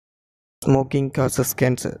Smoking causes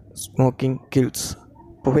cancer. Smoking kills.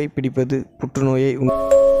 புகைப்பிடிப்பது புற்றுநோயை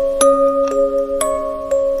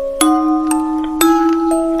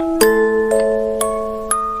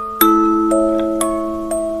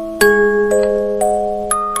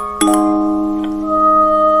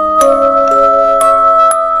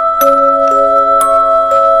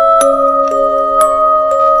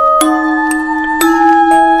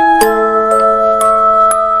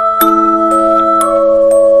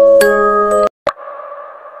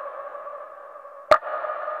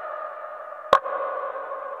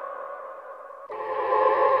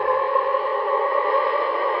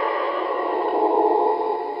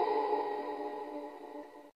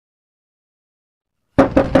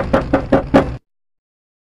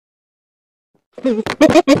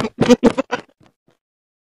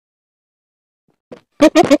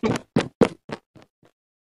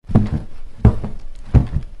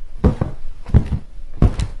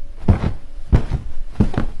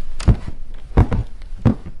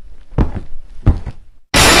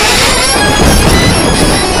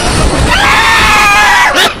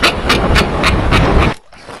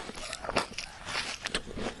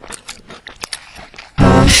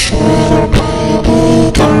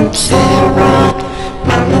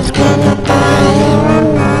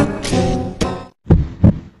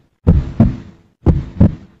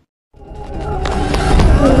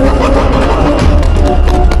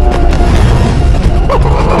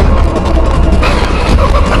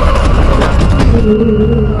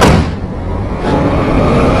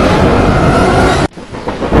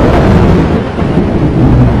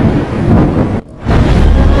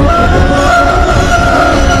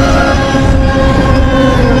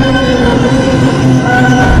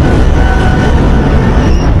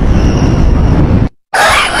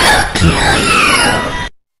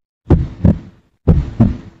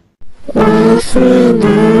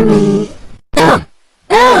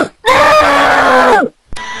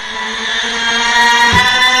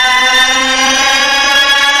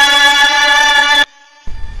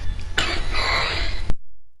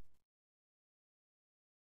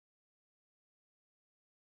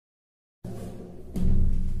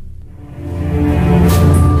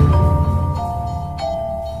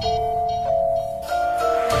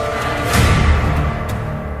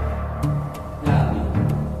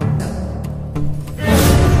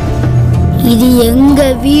இது எங்க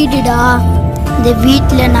வீடுடா. இந்த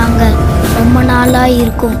வீட்டில் நாங்கள் ரொம்ப நாளாக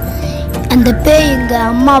இருக்கோம். அந்த பேய் எங்கள்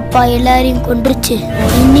அம்மா அப்பா எல்லாரையும் கொன்றுச்சு,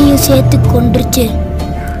 என்னையும் சேர்த்து கொன்றுச்சு.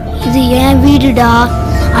 இது என் வீடுடா.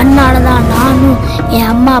 அதனால தான் நானும் என்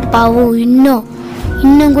அம்மா அப்பாவும்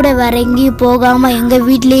இன்னும் கூட வேற எங்கேயும் போகாமல் எங்கள்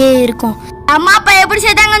வீட்டிலேயே இருக்கோம். அம்மா அப்பா எப்படி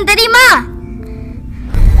செய்தாங்கன்னு தெரியுமா?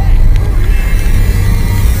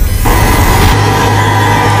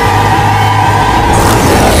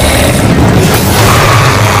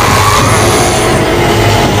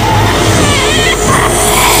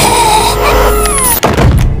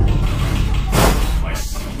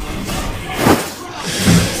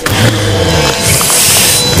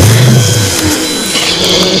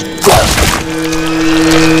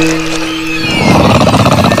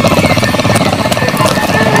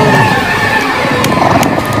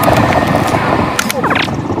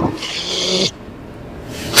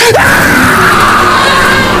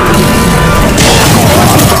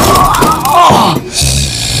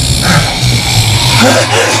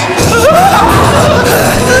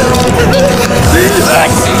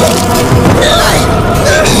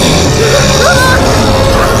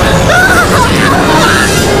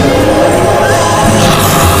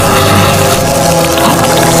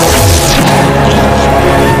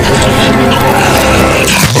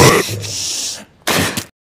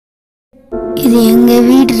 இது எங்கள்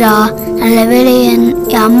வீடுடா. நல்ல வேளை என்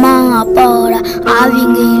அம்மா அப்பாவோட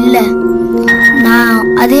ஆவிங்க இல்லை. நான்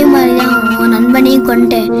அதே மாதிரி தான் உன் நண்பனையும்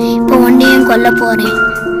கொண்டேன், இப்போ ஒன்றையும் கொல்ல போகிறேன்.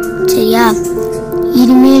 சரியா?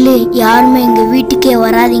 இனிமேல் யாருமே எங்கள் வீட்டுக்கே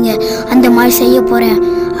வராதிங்க. அந்த மாதிரி செய்ய போகிறேன்.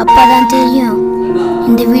 அப்போ தான் தெரியும்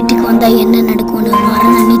இந்த வீட்டுக்கு வந்தால் என்ன நடக்கும்னு.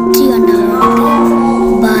 மரண நிச்சயம்.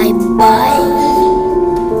 பாய் பாய்.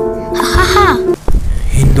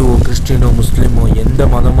 ஹிந்துவோ கிறிஸ்டினோ முஸ்லீமோ எந்த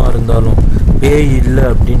மதமாக இருந்தாலும் பேய் இல்லை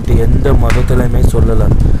அப்படின்ட்டு எந்த மதத்துலையுமே சொல்லலை.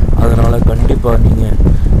 அதனால் கண்டிப்பாக நீங்கள்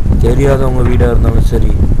தெரியாதவங்க வீடாக இருந்தாலும்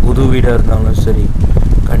சரி, புது வீடாக இருந்தாலும் சரி,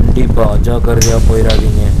 கண்டிப்பாக அஜாக்கிரதையாக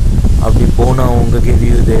போயிடாதீங்க. அப்படி போனால் உங்கள்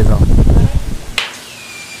கெதியும் இதே தான்.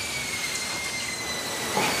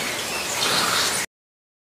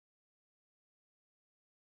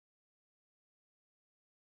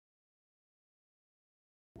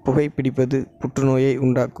 புகைப்பிடிப்பது புற்றுநோயை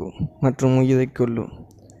உண்டாக்கும் மற்றும் உயிரைக் கொல்லும்.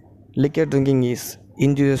 Liquor drinking is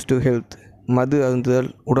injurious to health. மது அருந்துதல்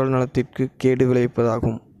உடல் நலத்திற்கு கேடு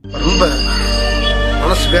விளைவிப்பதாகும். ரொம்ப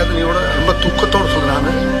மனசு வேதனையோட ரொம்ப தூக்கத்தோடு சொல்றாங்க.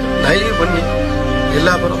 தயவு பண்ணி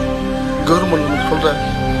எல்லா பேரும் கவர்மெண்ட் சொல்ற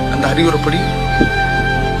அந்த அறிவுரைப்படி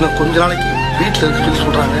இன்னும் கொஞ்ச நாளைக்கு வீட்டில் இருக்க சொல்லி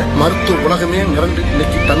சொல்றாங்க. மருத்துவ உலகமே நிரண்டு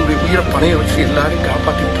இன்னைக்கு தன்னுடைய உயிரை பணைய வச்சு எல்லாரையும்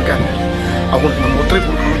காப்பாற்றிட்டு இருக்காங்க. அவங்களுக்கு நம்ம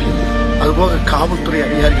ஒத்துழைப்பு கொடுக்கணும். அதுபோக காவல்துறை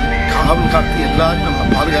அதிகாரிகள் காவல் காத்து எல்லாரும் நம்ம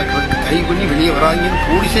பாதுகாக்கிறதுக்கு தயவு பண்ணி வெளியே வராங்கன்னு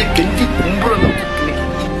போலீஸே கெஞ்சி கும்புற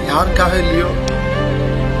யாருக்காக இல்லையோ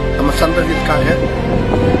நம்ம சந்ததிக்காக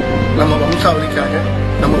நம்ம வம்சாவளிக்காக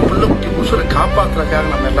நம்ம புள்ள குட்டி புதுசரை காப்பாற்றுறதுக்காக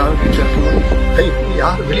நம்ம எல்லாரும் வீட்டில் இருக்கணும்.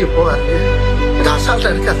 யாரும் வெளியே போகாது. இது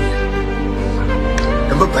அசால்ட்டா இருக்காது.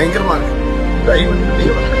 ரொம்ப பயங்கரமா இருக்கு. தயவு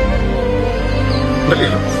வெளியே வர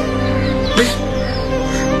ப்ளீஸ்.